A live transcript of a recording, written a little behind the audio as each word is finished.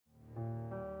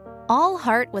All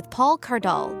Heart with Paul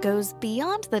Cardall goes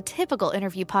beyond the typical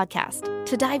interview podcast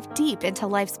to dive deep into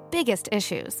life's biggest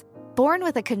issues. Born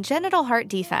with a congenital heart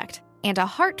defect and a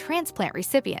heart transplant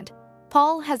recipient,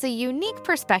 Paul has a unique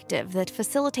perspective that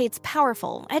facilitates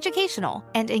powerful, educational,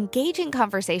 and engaging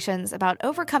conversations about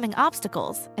overcoming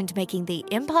obstacles and making the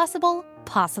impossible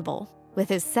possible. With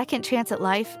his second chance at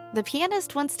life, the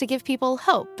pianist wants to give people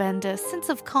hope and a sense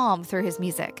of calm through his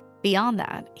music. Beyond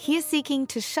that, he is seeking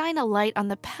to shine a light on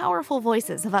the powerful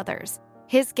voices of others.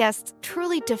 His guests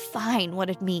truly define what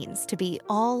it means to be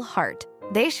all heart.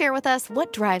 They share with us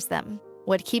what drives them,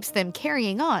 what keeps them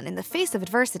carrying on in the face of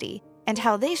adversity, and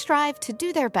how they strive to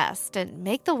do their best and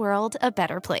make the world a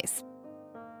better place.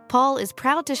 Paul is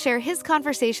proud to share his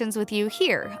conversations with you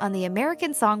here on the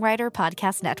American Songwriter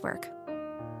Podcast Network.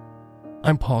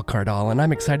 I'm Paul Cardall, and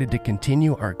I'm excited to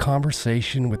continue our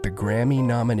conversation with the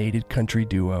Grammy-nominated country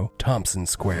duo, Thompson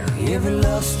Square. Every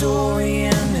love story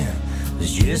in there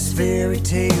is just fairy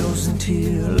tales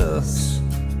until us.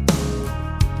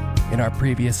 In our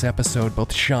previous episode,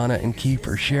 both Shauna and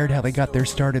Kiefer shared how they got their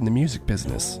start in the music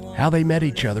business, how they met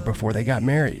each other before they got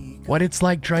married, what it's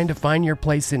like trying to find your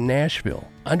place in Nashville,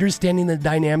 understanding the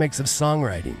dynamics of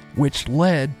songwriting, which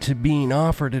led to being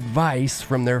offered advice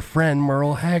from their friend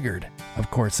Merle Haggard. Of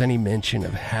course, any mention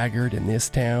of Haggard in this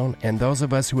town, and those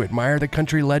of us who admire the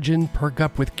country legend perk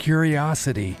up with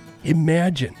curiosity.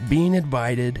 Imagine being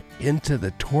invited into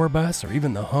the tour bus or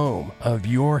even the home of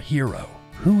your hero.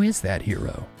 Who is that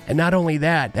hero? And not only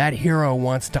that, that hero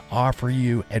wants to offer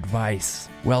you advice.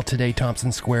 Well, today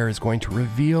Thompson Square is going to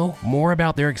reveal more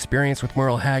about their experience with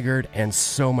Merle Haggard and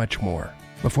so much more.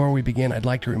 Before we begin, I'd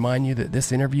like to remind you that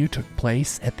this interview took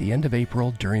place at the end of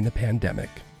April during the pandemic.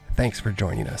 Thanks for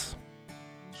joining us.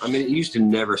 I mean, it used to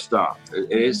never stop,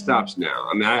 and it stops now.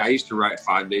 I mean, I used to write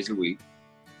 5 days a week,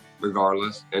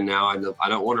 regardless, and now I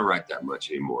don't want to write that much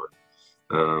anymore.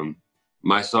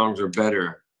 My songs are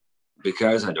better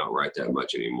because I don't write that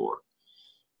much anymore,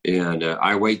 and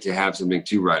I wait to have something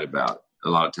to write about a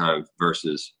lot of times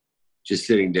versus just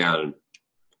sitting down and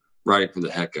writing for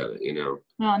the heck of it, you know.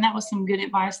 Well, and that was some good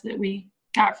advice that we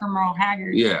got from Merle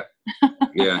Haggard. Yeah,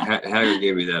 Haggard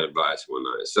gave me that advice one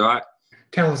night. So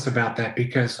tell us about that,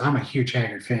 because I'm a huge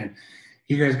Haggard fan.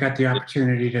 You guys got the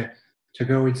opportunity to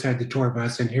go inside the tour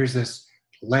bus, and here's this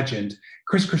legend.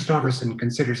 Chris Christopherson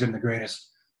considers him the greatest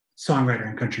songwriter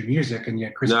in country music, and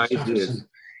yet Chris Christopherson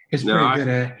is pretty good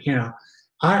at, you know.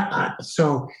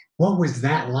 So what was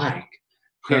that like?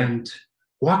 And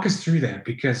walk us through that,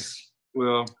 because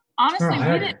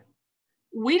honestly,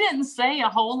 we didn't say a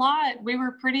whole lot. We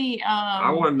were pretty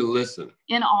I wanted to listen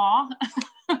in awe,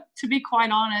 to be quite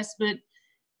honest. But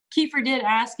Kiefer did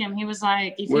ask him. He was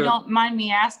like, if you don't mind me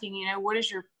asking, you know, what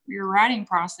is your writing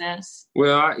process?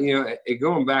 Well,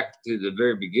 Going back to the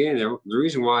very beginning, the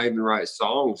reason why I even write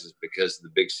songs is because of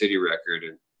the Big City record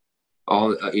and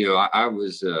all. I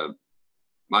was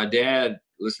my dad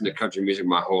listened to country music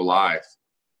my whole life,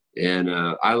 and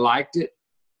I liked it,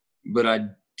 but I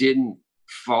didn't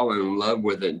fall in love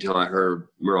with it until I heard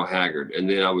Merle Haggard, and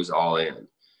then I was all in.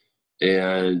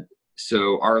 And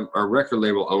so our record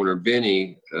label owner,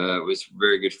 Benny, was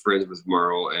very good friends with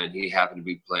Merle, and he happened to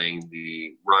be playing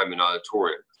the Ryman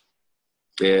Auditorium.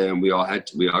 And we all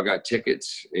got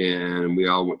tickets, and we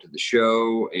all went to the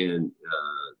show, and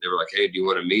they were like, hey, do you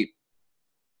want to meet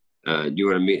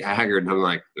Haggard? And I'm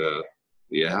like,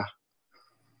 yeah.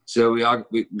 So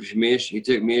he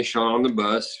took me and Sean on the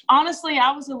bus. Honestly,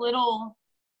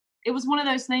 it was one of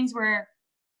those things where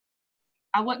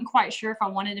I wasn't quite sure if I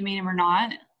wanted to meet him or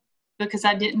not, because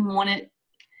I didn't want it.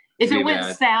 If it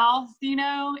went south,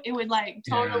 it would like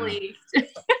totally.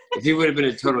 He would have been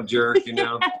a total jerk,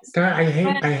 I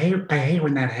hate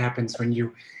when that happens, when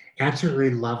you absolutely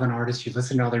love an artist, you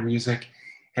listen to all their music,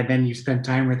 and then you spend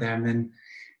time with them, and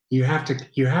you have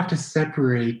to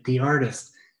separate the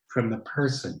artist from the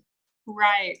person.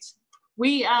 Right.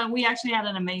 We actually had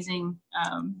an amazing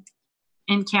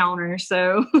encounter.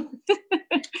 So.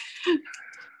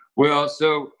 Well,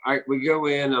 so we go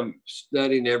in. I'm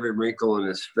studying every wrinkle in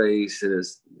his face, and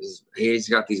he's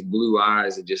got these blue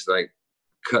eyes that just like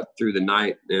cut through the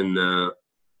night. And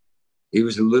he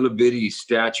was a little bitty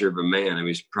stature of a man. He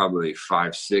was probably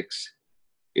 5'6".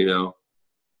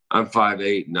 I'm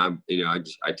 5'8", and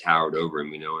I towered over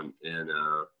him. And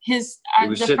he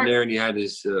was sitting there, and he had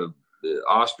his the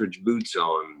ostrich boots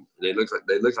on. They looked like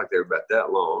they were about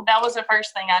that long. That was the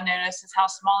first thing I noticed, is how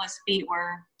small his feet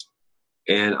were.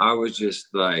 And I was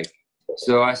just like,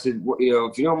 so I said,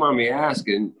 if you don't mind me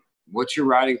asking, what's your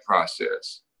writing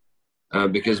process?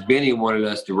 Because Benny wanted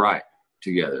us to write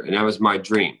together, and that was my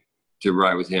dream, to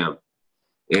write with him.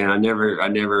 And I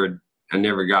never I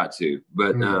never got to.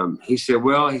 But he said,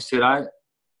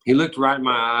 he looked right in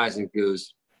my eyes and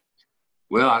goes,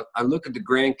 well, I look at the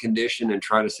grand condition and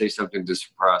try to say something to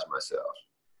surprise myself.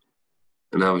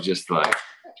 And I was just like,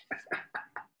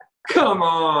 come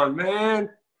on, man.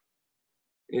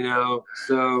 You know,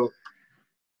 so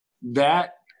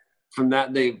that, from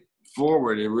that day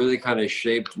forward, it really kind of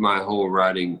shaped my whole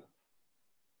writing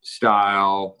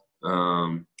style,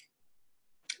 the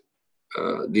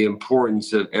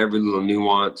importance of every little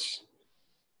nuance,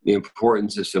 the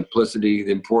importance of simplicity,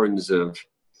 the importance of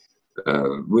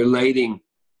relating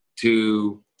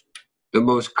to the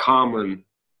most common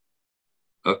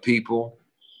of people.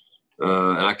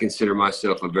 And I consider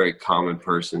myself a very common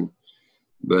person,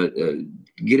 but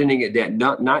getting at that,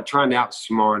 not trying to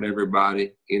outsmart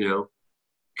everybody, you know,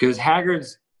 because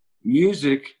Haggard's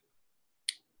music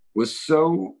was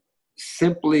so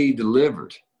simply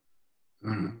delivered,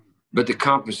 but the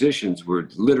compositions were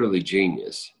literally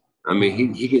genius. I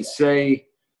mean, he could say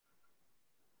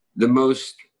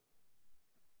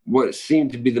what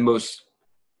seemed to be the most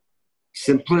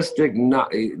simplistic,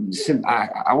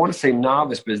 I want to say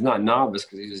novice, but it's not novice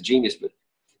because he's a genius, but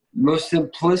most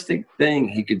simplistic thing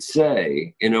he could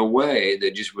say in a way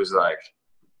that just was like,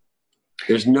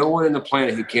 there's no one on the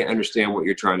planet who can't understand what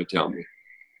you're trying to tell me.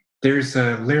 There's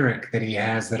a lyric that he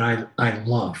has that I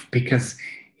love because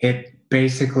it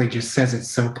basically just says it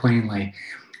so plainly.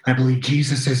 I believe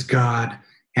Jesus is God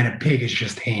and a pig is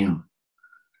just ham.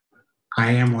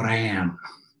 I am what I am.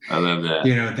 I love that.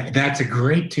 You know, that's a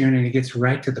great tune, and it gets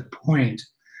right to the point.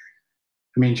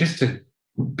 I mean, just to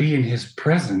be in his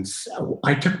presence.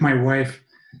 I took my wife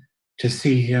to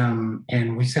see him,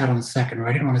 and we sat on the second row.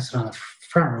 I didn't want to sit on the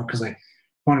front row because I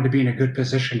wanted to be in a good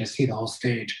position to see the whole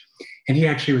stage. And he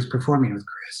actually was performing with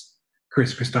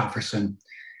Chris Christopherson.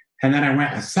 And then I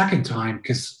went a second time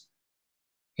because,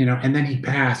 you know, and then he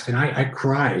passed, and I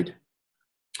cried.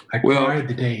 I cried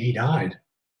the day he died.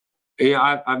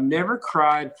 Yeah, I've never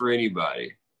cried for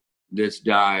anybody that's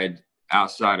died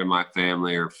outside of my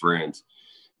family or friends.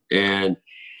 And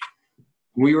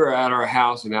we were at our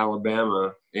house in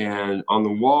Alabama, and on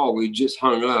the wall we just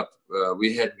hung up.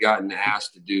 We had gotten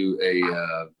asked to do a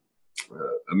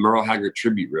Merle Haggard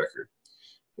tribute record,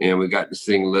 and we got to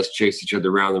sing "Let's Chase Each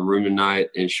Other Around the Room Tonight,"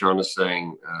 and Shauna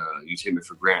sang "You Take Me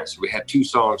for Granted." So we had two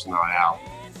songs on that album,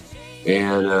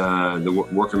 and the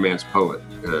Working Man's Poet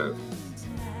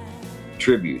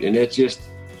tribute, and it just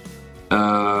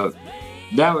that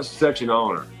was such an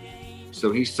honor.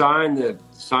 So he signed the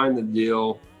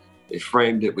deal. They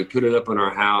framed it. We put it up in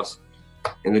our house.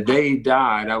 And the day he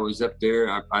died, I was up there.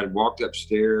 I walked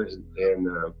upstairs,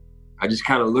 and I just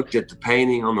kind of looked at the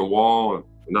painting on the wall.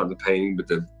 Not the painting, but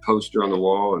the poster on the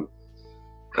wall.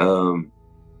 And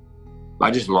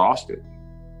I just lost it.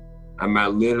 I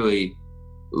literally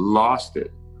lost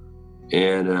it.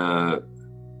 And I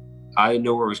didn't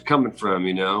know where it was coming from,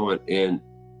 you know. And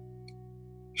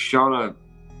Shauna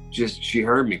she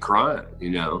heard me crying,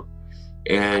 you know.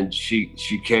 And she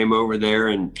came over there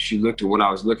and she looked at what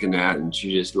I was looking at, and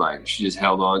she just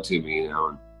held on to me, you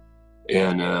know.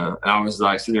 And I was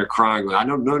like sitting there crying, going, I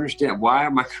don't understand, why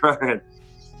am I crying?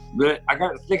 But I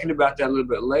got thinking about that a little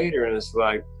bit later, and it's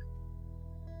like,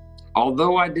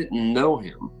 although I didn't know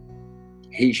him,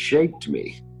 he shaped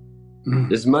me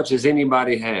as much as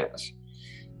anybody has.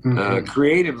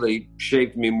 Creatively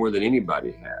shaped me more than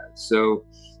anybody has. So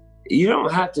you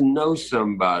don't have to know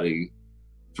somebody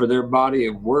for their body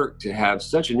of work to have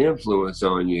such an influence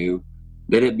on you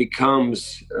that it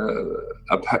becomes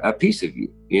a piece of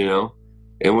you, you know?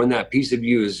 And when that piece of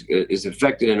you is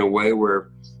affected in a way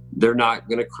where they're not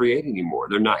going to create anymore,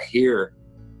 they're not here,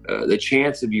 the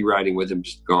chance of you writing with them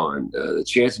is gone. The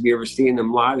chance of you ever seeing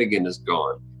them live again is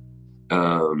gone.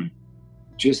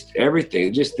 Just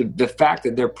everything, just the fact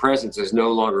that their presence is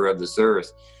no longer of this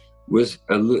earth was,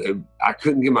 I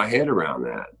couldn't get my head around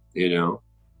that, you know?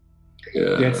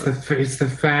 It's the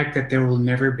fact that there will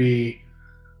never be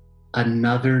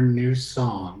another new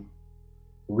song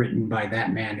written by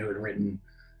that man who had written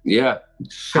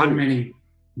so many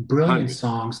brilliant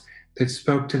songs that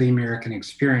spoke to the American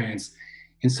experience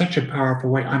in such a powerful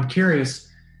way. I'm curious,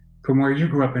 from where you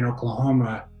grew up in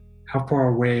Oklahoma, how far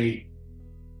away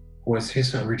was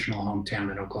his original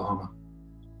hometown in Oklahoma?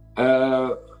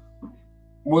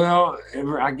 Well,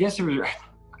 I guess it was,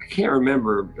 I can't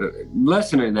remember,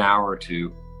 less than an hour or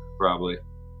two, probably.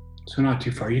 So not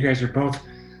too far. You guys are both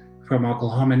from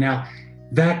Oklahoma. Now,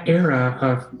 that era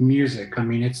of music, I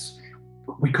mean,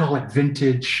 we call it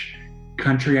vintage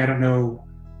country. I don't know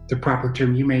the proper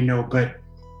term, you may know, but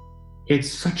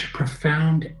it's such a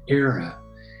profound era.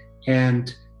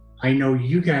 And I know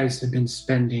you guys have been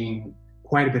spending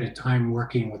quite a bit of time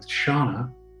working with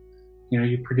Shauna.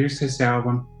 You produced this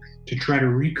album to try to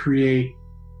recreate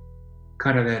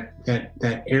kind of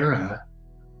that era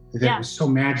that was so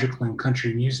magical in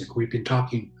country music. We've been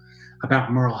talking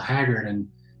about Merle Haggard and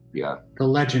the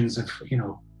legends of,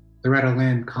 Loretta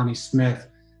Lynn, Connie Smith,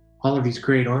 all of these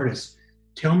great artists.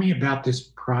 Tell me about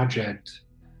this project.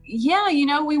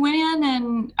 Yeah, we went in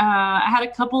and I had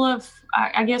a couple of,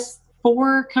 I guess,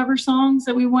 4 cover songs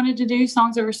that we wanted to do,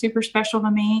 songs that were super special to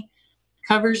me,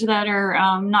 covers that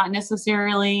are not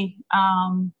necessarily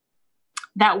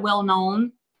that well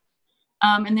known.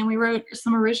 And then we wrote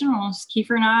some originals.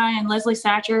 Kiefer and I and Leslie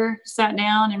Satcher sat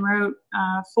down and wrote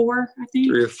 4, I think.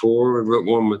 3 or 4. We wrote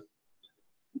one with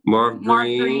Mark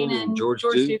Green and George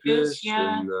Dukas.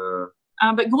 Yeah.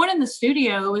 And, but going in the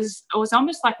studio, it was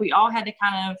almost like we all had to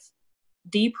kind of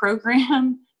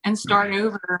deprogram and start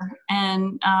over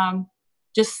and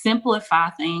just simplify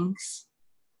things.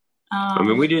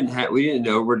 We didn't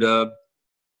overdub.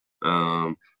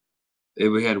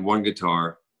 We had one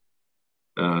guitar,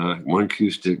 one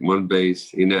acoustic, one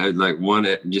bass. Like one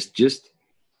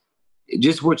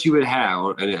just what you would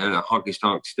have in a honky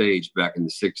tonk stage back in the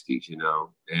 '60s.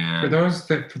 And for those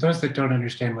that don't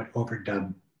understand what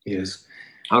overdub is,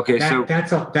 okay,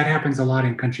 that happens a lot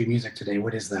in country music today.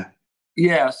 What is that?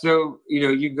 Yeah, so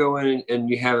you go in and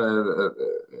you have a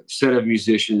set of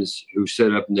musicians who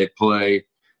set up and they play,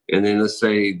 and then let's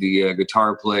say the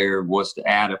guitar player wants to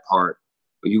add a part,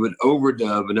 but you would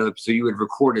overdub another, so you would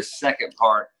record a second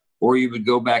part, or you would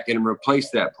go back in and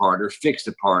replace that part, or fix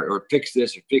the part, or fix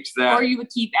this, or fix that, or you would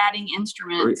keep adding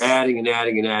instruments, or adding and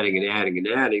adding and adding and adding and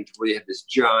adding to where you have this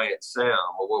giant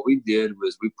sound. Well, what we did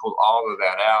was we pulled all of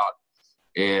that out.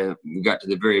 And we got to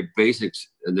the very basics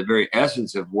and the very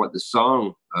essence of what the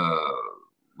song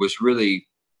was really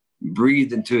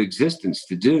breathed into existence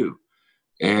to do.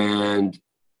 And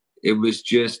it was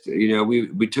just,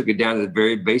 we took it down to the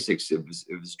very basics. It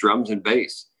was drums and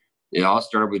bass. It all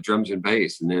started with drums and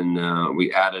bass. And then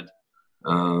we added,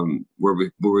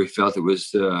 where we felt it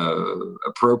was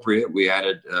appropriate, we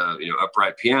added,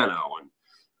 upright piano.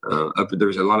 And there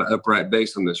was a lot of upright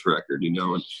bass on this record, and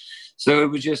so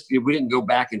it was just, we didn't go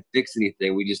back and fix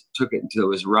anything. We just took it until it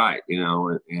was right,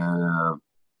 and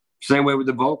same way with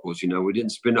the vocals, we didn't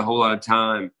spend a whole lot of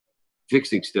time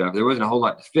fixing stuff. There wasn't a whole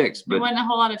lot to fix, but there wasn't a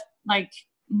whole lot of, like,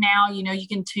 now, you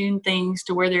can tune things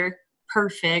to where they're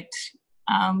perfect.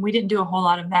 We didn't do a whole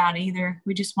lot of that either.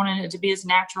 We just wanted it to be as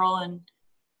natural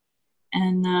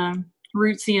and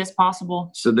rootsy as possible.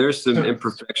 So there's some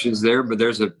imperfections there, but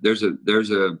there's a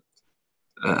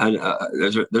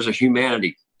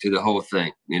humanity to the whole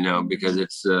thing, because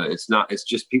it's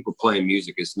just people playing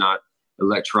music. It's not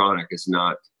electronic. It's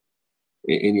not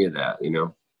any of that,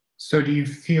 So do you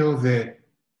feel that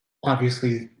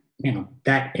obviously,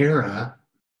 that era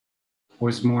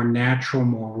was more natural,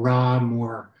 more raw,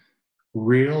 more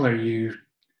real? Are you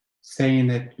saying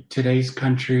that today's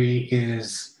country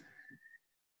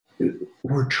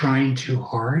we're trying too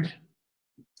hard?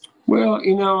 Well,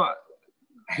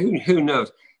 who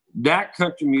knows? That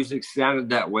country music sounded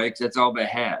that way because that's all they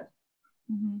had.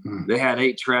 Mm-hmm. They had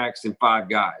 8 tracks and 5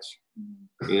 guys.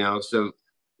 Mm-hmm. So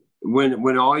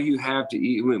when all you have to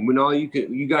eat, when all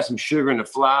you got some sugar and a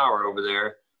flour over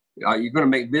there, you're going to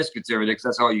make biscuits every day because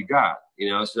that's all you got.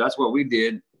 So that's what we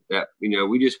did. That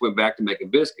we just went back to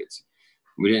making biscuits.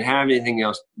 We didn't have anything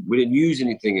else. We didn't use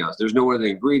anything else. There's no other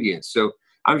ingredients. So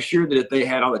I'm sure that if they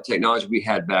had all the technology we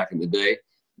had back in the day,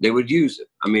 they would use it.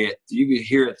 I mean, you could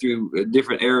hear it through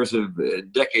different eras of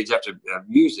decades after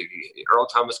music. Earl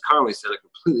Thomas Conley sounded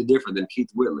completely different than Keith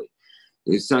Whitley.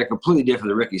 It sounded completely different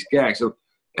than Ricky Skaggs. So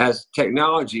as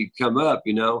technology come up,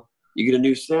 you get a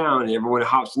new sound and everyone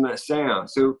hops on that sound.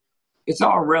 So it's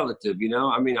all relative,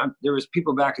 I mean, there was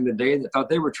people back in the day that thought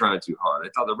they were trying too hard.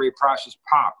 They thought the Ray Price was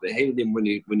pop. They hated him when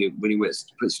he went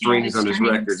to put strings on his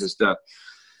records and stuff.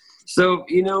 So,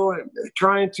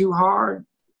 trying too hard.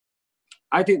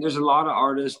 I think there's a lot of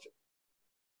artists,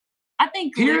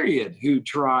 period, who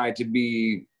try to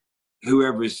be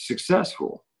whoever is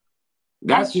successful.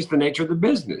 That's just the nature of the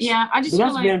business. Yeah, I just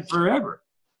feel that's been forever.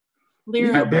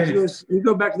 You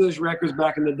go back to those records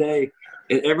back in the day,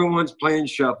 and everyone's playing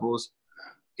shuffles.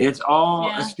 It's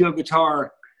all a steel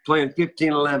guitar playing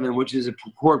 1511, which is a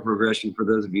chord progression for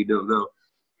those of you who don't know.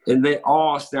 And they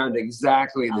all sound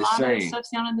exactly the same. Stuff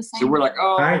sounded the same. So we're like,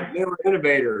 they were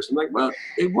innovators. I'm like, well,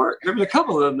 it worked. There was a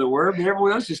couple of them that were, but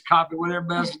everyone else just copied what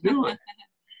everybody else was doing.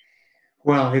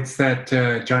 Well, it's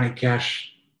that Johnny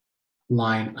Cash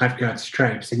line, I've got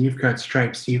stripes and you've got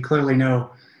stripes. So you clearly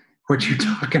know what you're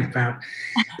talking about.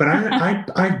 But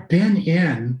I've been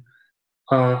in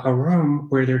a room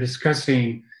where they're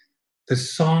discussing the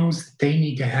songs that they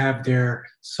need to have their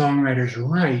songwriters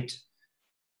write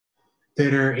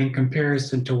that are in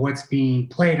comparison to what's being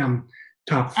played on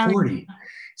top 40.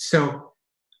 So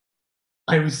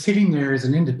I was sitting there as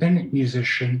an independent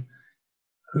musician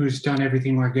who's done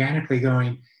everything organically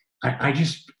going, I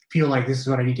just feel like this is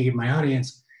what I need to give my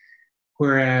audience.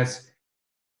 Whereas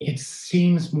it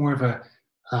seems more of a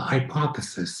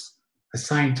hypothesis, a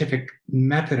scientific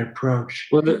method approach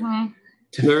to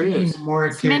feed more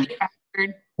to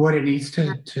what it needs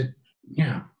to.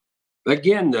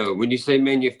 Again, though, when you say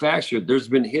manufactured, there's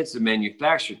been hits of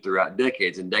manufactured throughout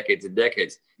decades and decades and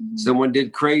decades. Mm-hmm. Someone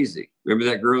did Crazy. Remember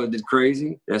that girl that did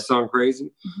Crazy? That song Crazy?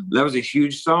 Mm-hmm. That was a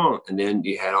huge song. And then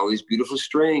you had all these beautiful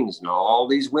strings and all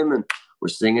these women were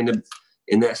singing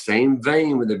in that same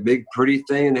vein with a big pretty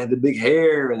thing and they had the big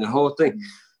hair and the whole thing. Mm-hmm.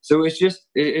 So it's just,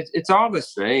 it's all the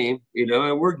same, you know,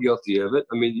 and we're guilty of it.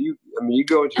 I mean, you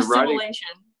go into writing.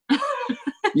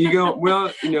 You go,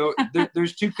 well, you know,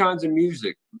 there's two kinds of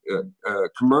music,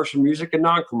 commercial music and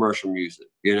non-commercial music,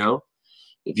 you know.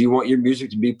 If you want your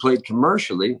music to be played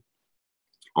commercially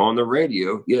on the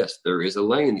radio, yes, there is a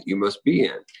lane that you must be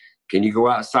in. Can you go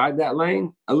outside that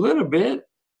lane? A little bit,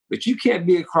 but you can't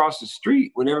be across the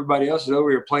street when everybody else is over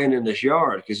here playing in this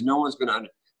yard because no one's going to,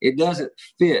 it doesn't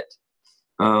fit.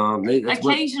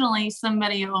 Occasionally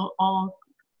somebody will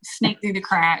snake through the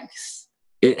cracks.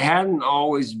 It hadn't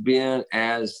always been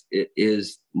as it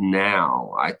is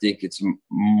now. I think it's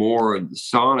more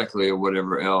sonically or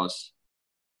whatever else.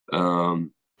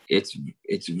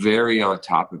 It's very on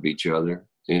top of each other,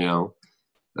 you know.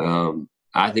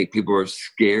 I think people are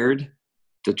scared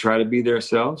to try to be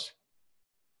themselves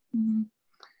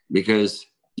because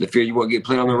the fear you won't get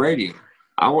played on the radio.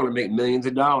 I want to make millions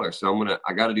of dollars, so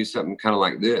I got to do something kind of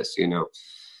like this, you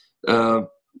know.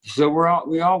 So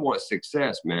we all want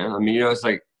success, man. I mean, you know, it's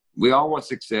like we all want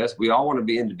success. We all want to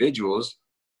be individuals,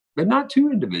 but not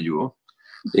too individual.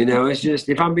 You know, it's just,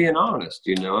 if I'm being honest,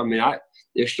 you know, I mean,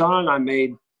 if Sean and I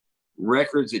made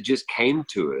records that just came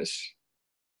to us,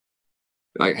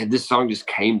 like this song just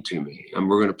came to me and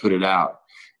we're going to put it out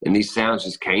and these sounds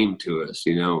just came to us,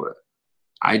 you know,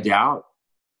 I doubt,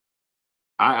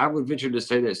 I would venture to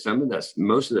say that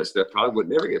most of that stuff probably would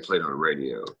never get played on the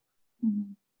radio.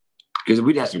 Mm-hmm. Because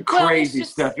we'd have some crazy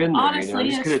stuff in there, honestly, you know,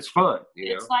 just because it's fun.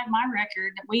 It's like my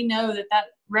record. We know that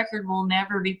record will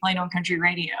never be played on country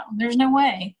radio. There's no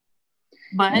way.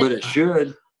 But it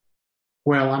should.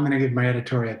 Well, I'm going to give my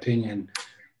editorial opinion.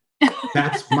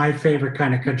 That's my favorite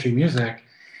kind of country music.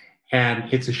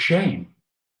 And it's a shame.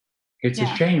 It's a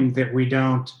shame that we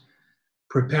don't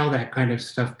propel that kind of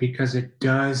stuff because it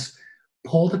does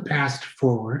pull the past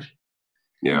forward.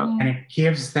 Yeah. And it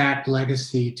gives that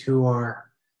legacy to our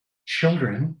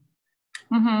children.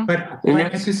 Mm-hmm. But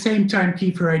at the same time,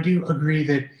 Kiefer, I do agree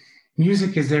that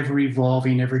music is ever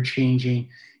evolving, ever changing.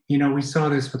 You know, we saw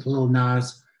this with Lil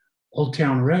Nas, Old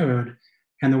Town Road,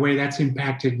 and the way that's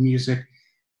impacted music.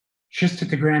 Just at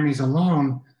the Grammys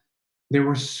alone, there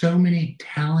were so many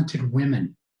talented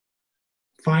women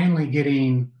finally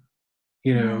getting,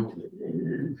 you know,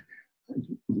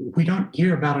 we don't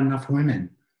hear about enough women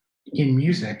in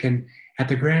music. And at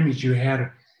the Grammys, you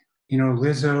had, you know,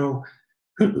 Lizzo,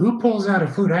 who pulls out a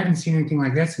flute? I haven't seen anything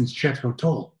like that since Jethro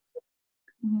Tull.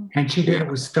 Mm-hmm. And she did it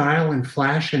with style and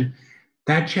flash, and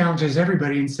that challenges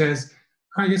everybody and says,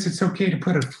 I guess it's okay to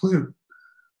put a flute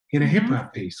in a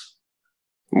hip-hop piece.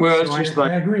 Well, so it's just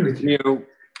I agree with you. You know,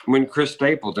 when Chris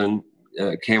Stapleton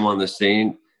came on the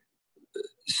scene,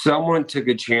 someone took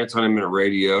a chance on him in a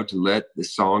radio to let the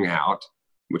song out,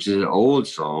 which is an old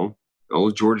song,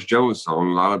 old George Jones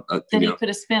song. A lot of he put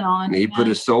a spin on. He put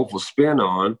a soulful spin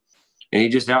on, and he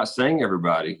just outsang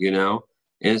everybody, you know.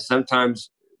 And sometimes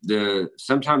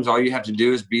all you have to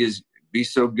do is be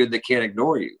so good they can't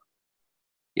ignore you,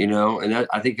 you know. And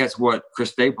I think that's what Chris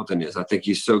Stapleton is. I think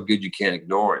he's so good you can't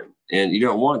ignore him, and you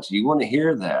don't want to. You want to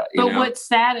hear that. But what's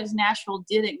sad is Nashville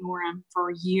did ignore him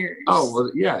for years. Oh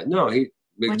well, yeah, no, he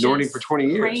ignored him for 20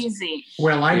 years. Crazy.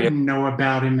 Well, I didn't know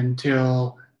about him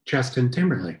until Justin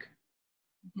Timberlake.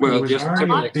 Well, he was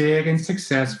already big and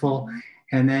successful,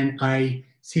 and then I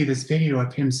see this video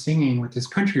of him singing with this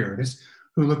country artist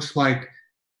who looks like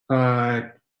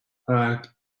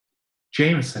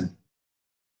Jameson.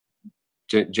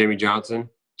 Jamie Johnson?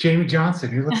 Jamie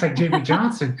Johnson, who looks like Jamie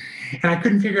Johnson. And I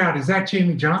couldn't figure out, is that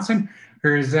Jamie Johnson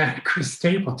or is that Chris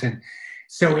Stapleton?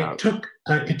 So it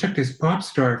took this pop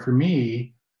star for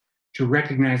me to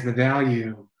recognize the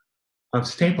value of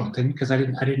Stapleton because I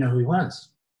didn't know who he was.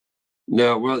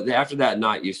 No, well, after that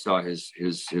night, you saw his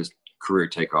career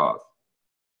take off.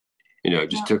 You know,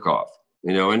 just took off.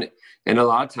 You know, and a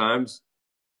lot of times,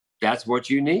 that's what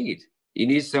you need. You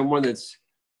need someone that's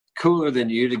cooler than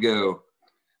you to go,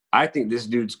 I think this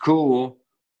dude's cool,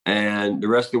 and the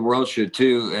rest of the world should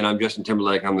too. And I'm Justin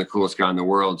Timberlake. I'm the coolest guy in the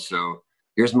world. So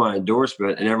here's my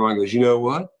endorsement. And everyone goes, you know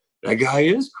what? That guy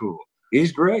is cool.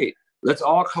 He's great. Let's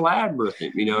all collab with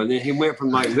him, you know. And then he went from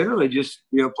like literally just,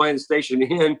 you know, playing the station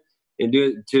in and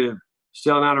do it to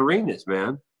selling out arenas,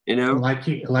 man. You know, like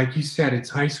you said, it's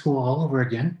high school all over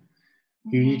again.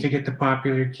 You need to get the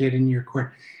popular kid in your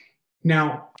court.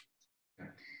 Now,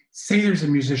 say there's a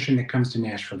musician that comes to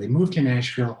Nashville. They move to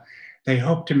Nashville. They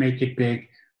hope to make it big.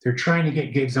 They're trying to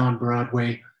get gigs on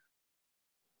Broadway.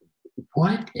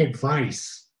 What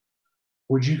advice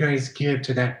would you guys give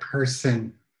to that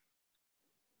person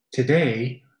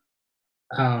today?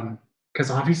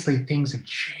 Because obviously things have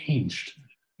changed.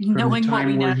 Knowing what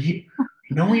we know.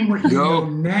 Knowing what you know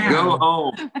now. Go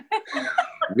home.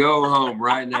 Go home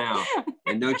right now.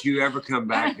 And don't you ever come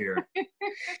back here.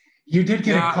 You did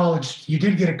get a college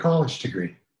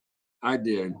degree. I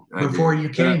did. Before you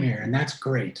came here, and that's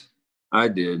great. I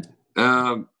did.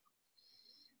 You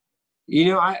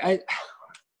know, I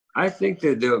think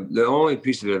that the only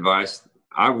piece of advice,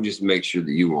 I would just make sure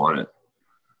that you want it.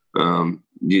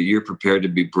 You're prepared to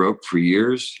be broke for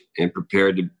years and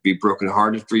prepared to be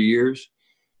brokenhearted for years,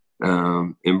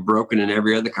 and broken in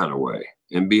every other kind of way,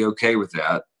 and be okay with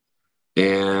that.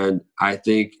 And I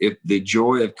think if the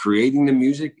joy of creating the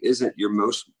music isn't your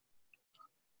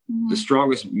the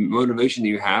strongest motivation that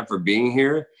you have for being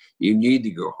here, you need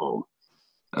to go home.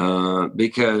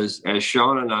 Because as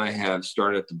Sean and I have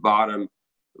started at the bottom,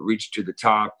 reached to the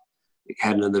top,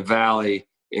 heading in the valley,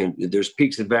 and there's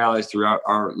peaks and valleys throughout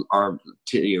our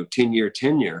 10-year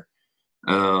tenure.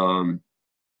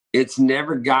 It's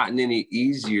never gotten any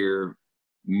easier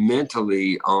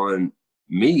mentally on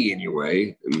me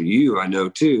anyway. I mean, you, I know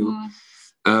too.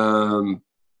 I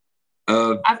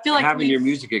feel like having your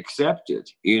music accepted,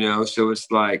 you know. So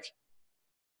it's like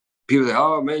people say,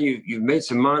 "Oh man, you've made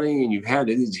some money and you've had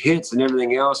these hits and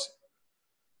everything else."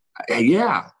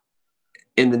 Yeah.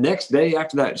 And the next day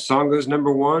after that song goes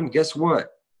number one, guess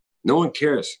what? No one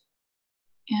cares.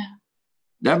 Yeah.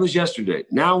 That was yesterday.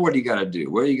 Now what do you got to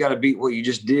do? Well, you got to beat what you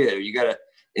just did. Or you got to.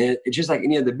 And it's just like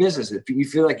any other business. If you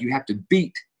feel like you have to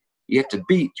beat, you have to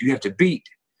beat.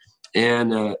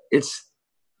 And it's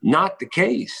not the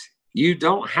case. You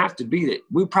don't have to beat it.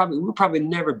 We'll probably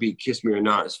never beat Kiss Me or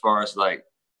Not as far as like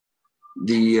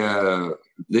the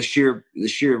sheer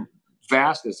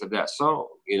vastness of that song,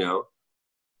 you know.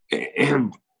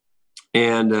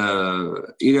 And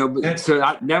you know, but so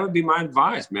that would be my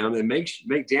advice, man. And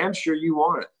make damn sure you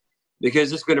want it,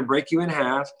 because it's going to break you in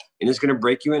half, and it's going to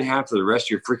break you in half for the rest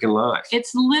of your freaking life.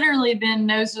 It's literally been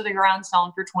nose to the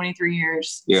grindstone for 23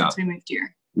 years since we moved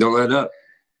here. Don't let up.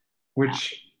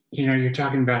 Which, you know, you're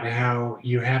talking about how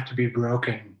you have to be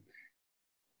broken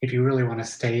if you really want to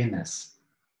stay in this.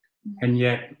 And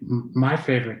yet my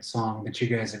favorite song that you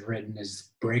guys have written is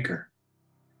Breaker.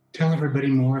 Tell everybody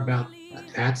more about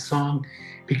that song,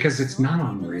 because it's not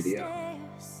on the radio.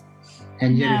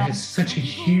 And yet it has such a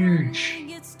huge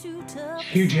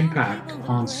impact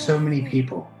on so many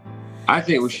people. I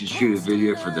think we should shoot a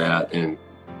video for that and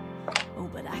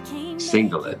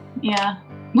single it. Yeah.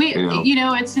 You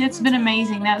know, it's been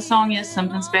amazing. That song is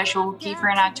something special. Kiefer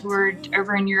and I toured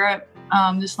over in Europe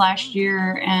this last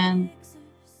year, and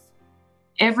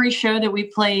every show that we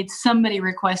played, somebody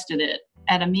requested it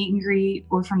at a meet and greet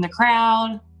or from the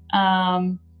crowd.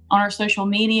 On our social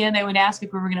media, they would ask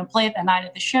if we were going to play it that night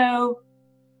at the show.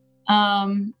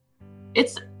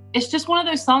 It's just one of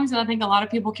those songs that I think a lot of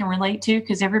people can relate to,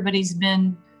 because everybody's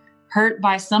been hurt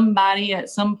by somebody at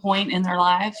some point in their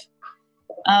life.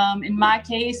 In my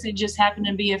case, it just happened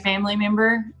to be a family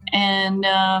member. And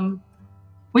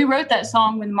we wrote that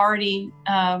song with Marty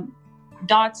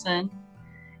Dodson.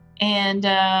 And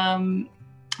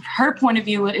her point of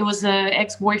view, it was an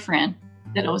ex-boyfriend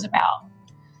that it was about.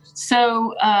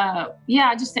 So, I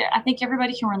think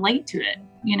everybody can relate to it.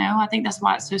 You know, I think that's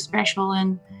why it's so special.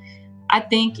 And I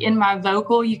think in my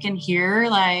vocal, you can hear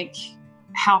like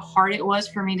how hard it was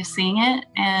for me to sing it.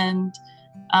 And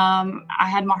I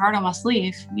had my heart on my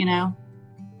sleeve, you know.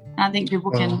 And I think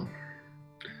people can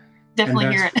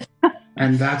definitely hear it.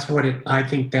 And that's what I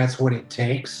think that's what it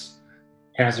takes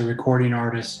as a recording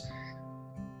artist.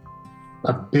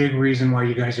 A big reason why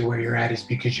you guys are where you're at is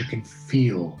because you can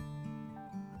feel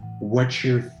what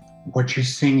you're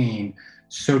singing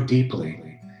so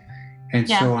deeply. And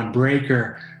so on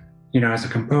Breaker, you know, as a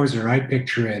composer, I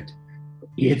picture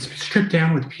it's stripped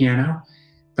down with piano,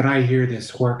 but I hear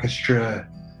this orchestra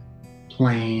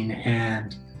playing,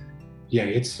 and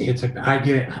I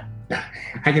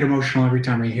get emotional every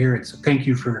time I hear it. So thank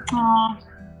you for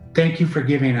thank you for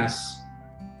giving us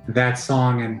that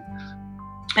song. And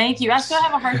thank you. I still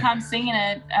have a hard time singing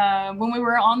it. When we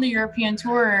were on the European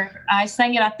tour, I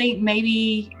sang it, I think,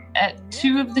 maybe at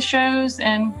 2 of the shows,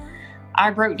 and I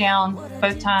broke down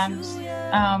both times.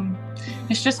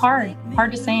 It's just hard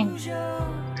to sing.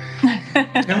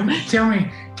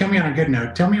 Tell me on a good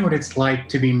note, tell me what it's like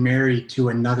to be married to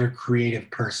another creative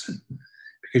person,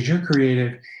 because you're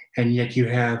creative and yet you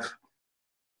have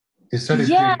this other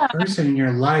creative person in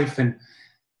your life. And,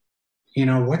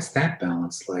 what's that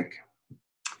balance like?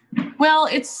 Well,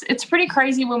 it's pretty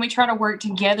crazy when we try to work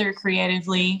together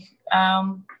creatively.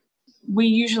 We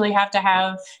usually have to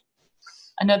have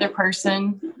another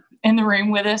person in the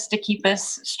room with us to keep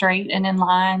us straight and in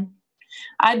line.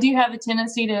 I do have a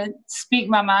tendency to speak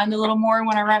my mind a little more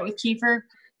when I write with Kiefer.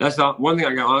 That's not one thing I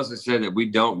can honestly say that we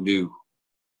don't do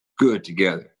good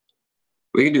together.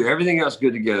 We can do everything else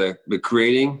good together, but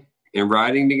creating and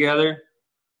writing together,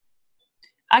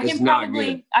 I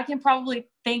can probably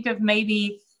think of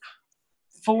maybe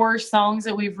 4 songs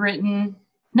that we've written.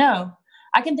 No,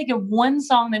 I can think of 1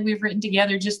 song that we've written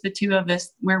together, just the 2 of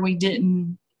us, where we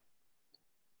didn't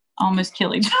almost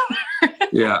kill each other.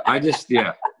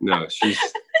 No,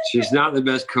 she's not the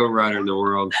best co-writer in the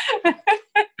world.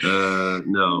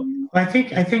 No. Well, I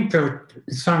think though,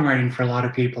 songwriting for a lot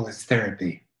of people is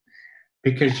therapy,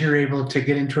 because you're able to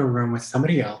get into a room with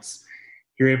somebody else.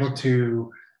 You're able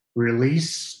to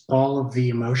release all of the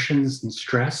emotions and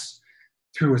stress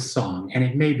through a song, and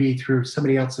it may be through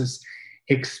somebody else's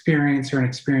experience or an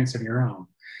experience of your own.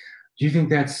 Do you think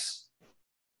that's?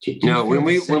 No, when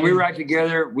we write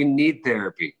together, we need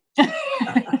therapy.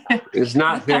 It's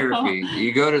not therapy.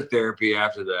 You go to therapy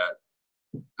after that.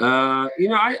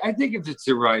 I think if it's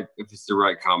the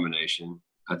right combination,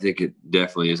 I think it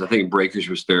definitely is. I think Breakers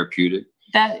was therapeutic.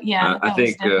 I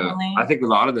think a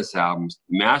lot of this album's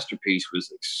Masterpiece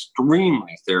was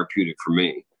extremely therapeutic for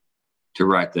me to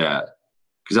write that,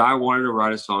 because I wanted to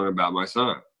write a song about my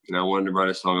son, and I wanted to write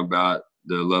a song about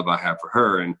the love I have for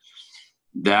her, and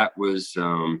that was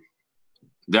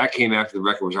that came after the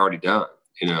record was already done.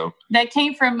 That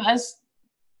came from us.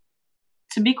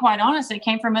 To be quite honest, it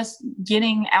came from us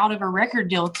getting out of a record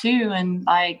deal too, and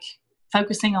like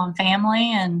focusing on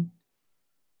family and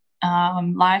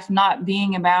life not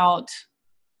being about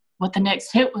what the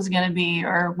next hit was going to be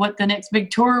or what the next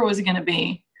big tour was going to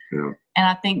be. Yeah. And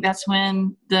I think that's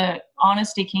when the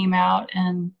honesty came out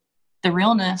and the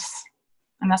realness.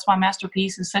 And that's why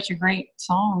Masterpiece is such a great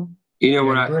song.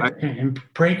 And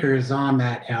Breaker is on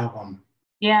that album.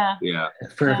 Yeah.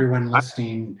 For everyone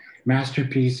listening,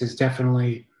 Masterpiece is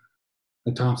definitely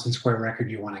the Thompson Square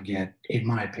record you want to get, in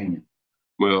my opinion.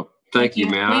 Well, thank you,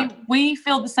 man. We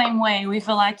feel the same way. We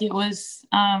feel like it was,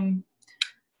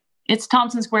 it's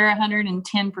Thompson Square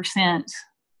 110%.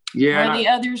 Yeah. Where the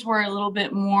others were a little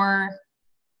bit more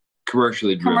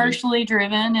commercially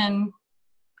driven and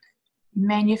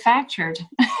manufactured.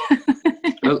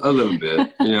 a little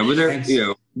bit,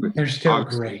 but they're still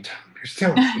great. They're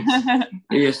still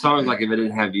great. Songs like If I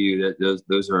Didn't Have You,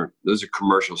 those are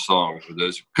commercial songs.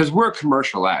 Because we're a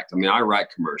commercial act. I mean, I write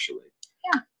commercially.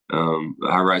 Yeah.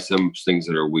 I write some things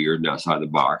that are weird and outside the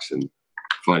box and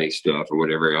funny stuff or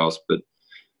whatever else, but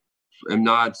I'm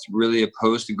not really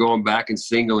opposed to going back and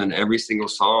singling every single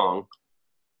song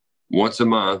once a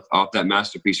month off that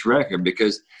Masterpiece record,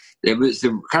 because it was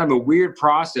kind of a weird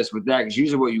process with that. Because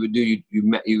usually what you would do,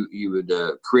 you would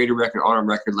create a record on a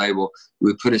record label, you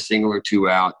would put a single or 2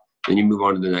 out, and you move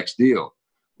on to the next deal.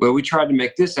 Well, we tried to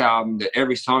make this album that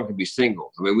every song could be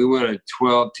singled. I mean, we wanted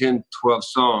 10, 12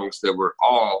 songs that were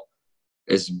all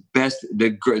as best,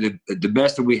 the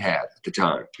best that we had at the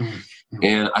time. Mm-hmm.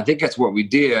 And I think that's what we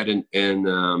did.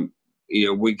 And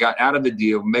we got out of the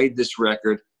deal, made this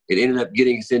record. It ended up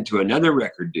getting us into another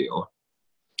record deal,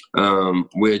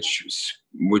 which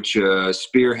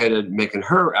spearheaded making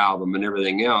her album and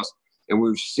everything else. And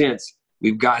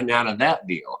we've gotten out of that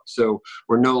deal. So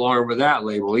we're no longer with that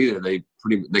label either. They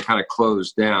kind of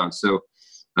closed down. So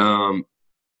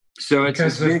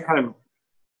it's been kind of.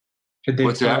 Did they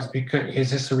close because is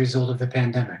this a result of the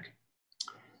pandemic?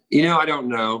 I don't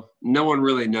know. No one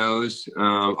really knows.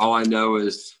 All I know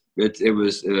is it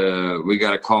was. We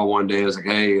got a call one day. It was like,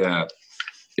 hey,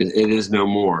 it is no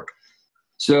more.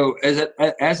 So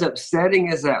as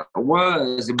upsetting as that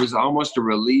was, it was almost a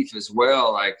relief as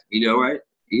well. Like,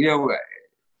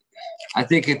 I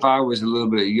think if I was a little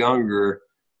bit younger,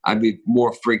 I'd be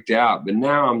more freaked out. But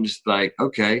now I'm just like,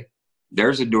 okay,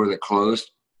 there's a door that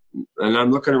closed, and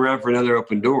I'm looking around for another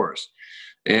open doors,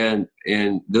 and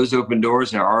those open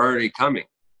doors are already coming.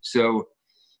 So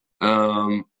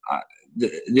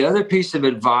the other piece of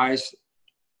advice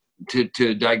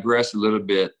to digress a little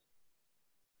bit,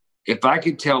 if I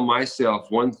could tell myself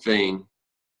one thing,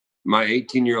 my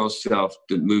 18-year-old self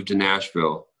that moved to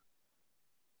Nashville,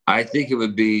 I think it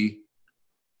would be,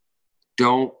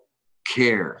 don't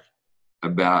care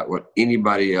about what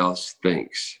anybody else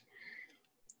thinks.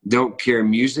 Don't care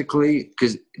musically,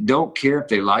 because don't care if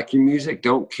they like your music.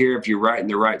 Don't care if you're writing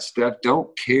the right stuff. Don't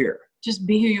care. Just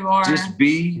be who you are. Just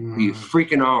be who you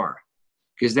freaking are.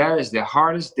 Because that is the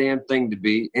hardest damn thing to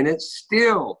be. And it's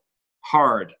still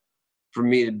hard for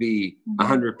me to be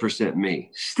 100% me.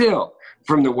 Still,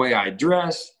 from the way I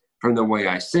dress, from the way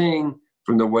I sing,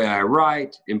 from the way I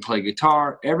write and play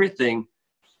guitar, everything.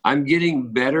 I'm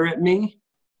getting better at me,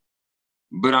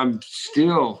 but I'm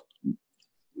still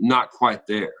not quite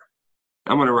there.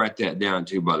 I'm going to write that down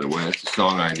too, by the way. That's a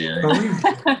song idea.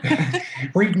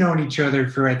 We've known each other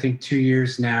for, I think, 2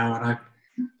 years now, and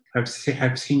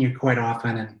I've seen you quite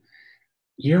often, and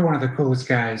you're one of the coolest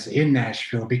guys in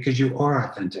Nashville because you are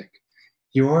authentic.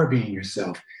 You are being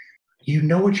yourself. You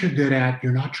know what you're good at.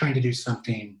 You're not trying to do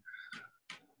something,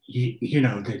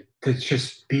 that's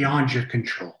just beyond your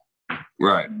control.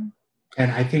 Right.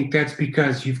 And I think that's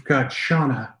because you've got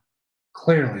Shauna,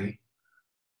 clearly,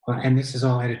 and this is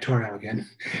all editorial again,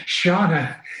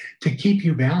 Shauna, to keep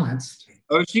you balanced.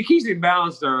 Oh, she keeps it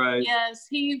balanced, all right. Yes,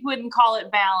 he wouldn't call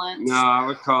it balance. No, I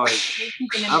would call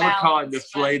it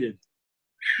deflated.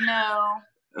 No.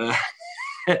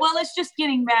 Well, it's just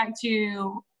getting back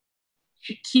to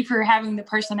Kiefer having the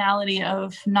personality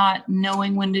of not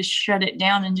knowing when to shut it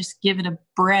down and just give it a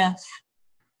breath.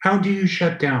 How do you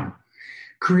shut down?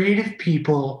 Creative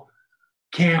people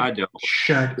can't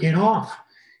shut it off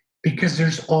because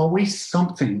there's always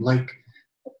something like.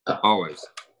 Always.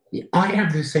 I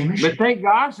have the same issue. But thank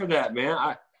God for that,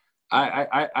 man.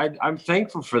 I'm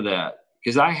thankful for that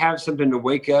because I have something to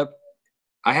wake up.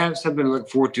 I have something to look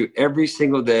forward to every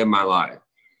single day of my life.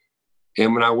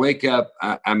 And when I wake up,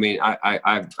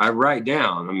 I write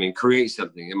down, create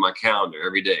something in my calendar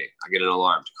every day. I get an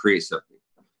alarm to create something,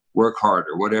 work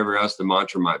harder, whatever else the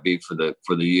mantra might be for the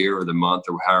year or the month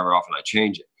or however often I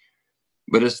change it.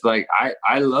 But it's like,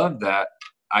 I love that.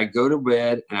 I go to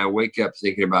bed and I wake up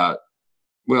thinking about,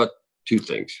 well, two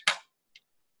things.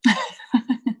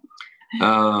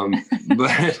 But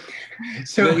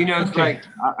it's like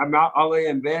I'll lay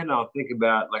in bed and I'll think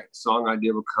about like a song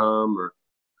idea will come, or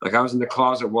like I was in the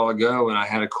closet a while ago and I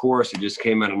had a chorus that just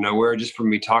came out of nowhere just from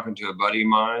me talking to a buddy of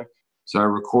mine. So I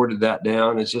recorded that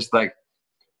down. It's just like,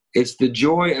 it's the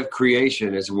joy of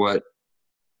creation is what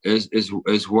is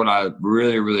what I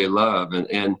really, really love.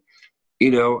 And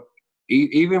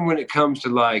even when it comes to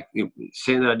like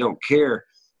saying that I don't care,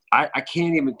 I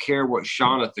can't even care what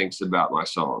Shauna thinks about my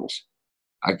songs.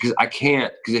 Because I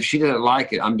can't, because if she doesn't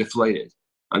like it, I'm deflated.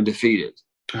 I'm defeated.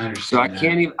 So I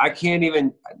can't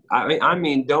even,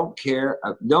 don't care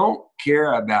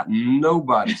about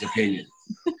nobody's opinion.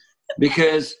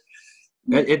 Because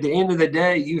at the end of the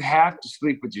day, you have to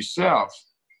sleep with yourself.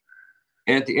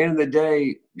 And at the end of the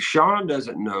day, Shauna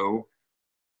doesn't know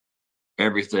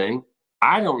everything.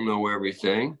 I don't know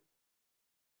everything.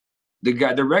 The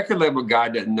record label guy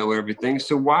doesn't know everything.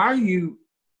 So why are you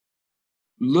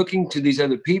looking to these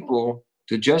other people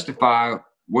to justify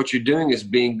what you're doing as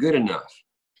being good enough?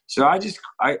 So I just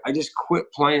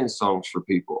quit playing songs for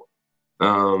people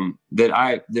that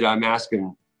I'm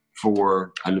asking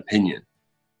for an opinion.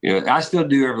 I still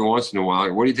do every once in a while.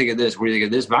 Like, what do you think of this? What do you think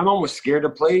of this? But I'm almost scared to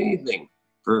play anything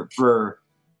for her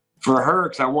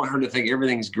because I want her to think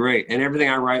everything's great, and everything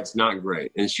I write's not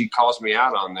great. And she calls me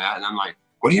out on that, and I'm like,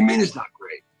 what do you mean it's not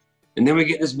great? And then we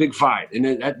get in this big fight, and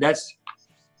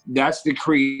that's the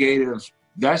creative.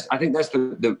 I think that's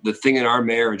the thing in our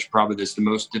marriage probably that's the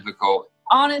most difficult.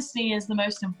 Honesty is the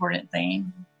most important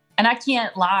thing, and I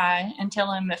can't lie and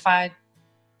tell him if I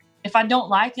don't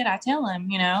like it. I tell him,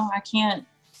 I can't.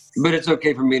 But it's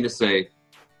okay for me to say,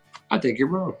 I think you're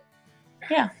wrong.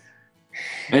 Yeah.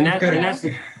 And that's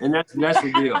the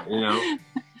deal,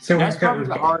 So that's probably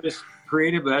the hardest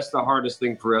creative. That's the hardest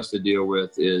thing for us to deal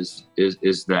with is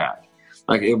that.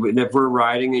 Like if we're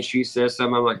writing and she says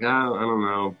something, I'm like, I don't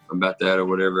know about that or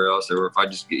whatever else. Or if I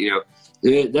just,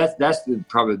 that's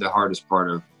probably the hardest part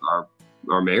of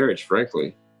our marriage,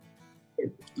 frankly.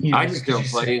 I just don't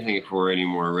play anything for her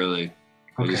anymore, really.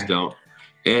 I just don't.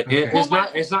 It's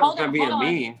not going to be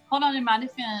mean. Hold on, in my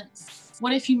defense,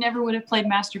 what if you never would have played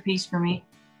Masterpiece for me?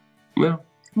 Well.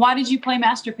 Why did you play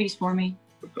Masterpiece for me?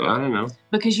 I don't know.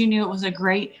 Because you knew it was a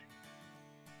great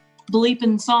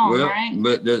bleeping song, right?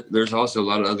 But there's also a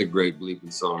lot of other great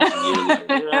bleeping songs. I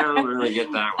don't really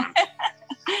get that one.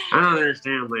 I don't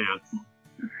understand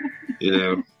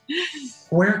that.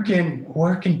 Where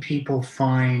can people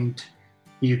find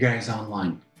you guys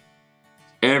online?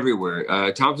 Everywhere.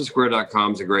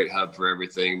 ThompsonSquare.com is a great hub for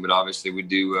everything, but obviously we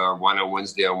do Wine on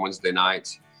Wednesday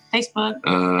nights. Facebook,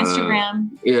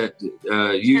 Instagram. Yeah,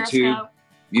 YouTube.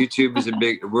 YouTube is a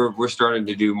big. We're starting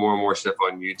to do more and more stuff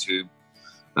on YouTube.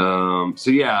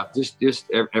 So yeah, just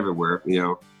everywhere, you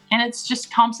know. And it's just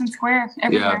Thompson Square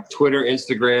everywhere. Yeah, Twitter,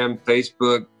 Instagram,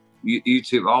 Facebook,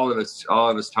 YouTube, all of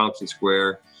it's Thompson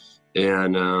Square.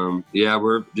 And yeah,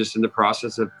 we're just in the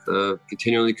process of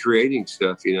continually creating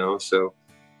stuff, you know. So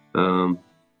well,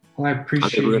 I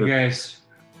appreciate you guys.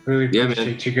 Really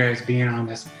appreciate you guys being on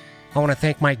this. I want to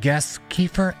thank my guests,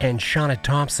 Kiefer and Shauna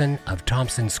Thompson of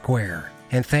Thompson Square.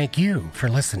 And thank you for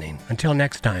listening. Until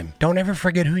next time, don't ever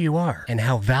forget who you are and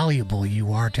how valuable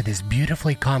you are to this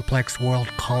beautifully complex world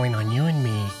calling on you and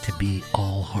me to be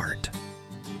all heart.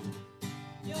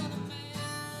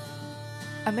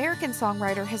 American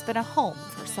Songwriter has been a home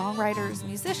for songwriters,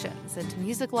 musicians, and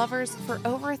music lovers for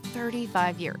over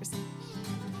 35 years.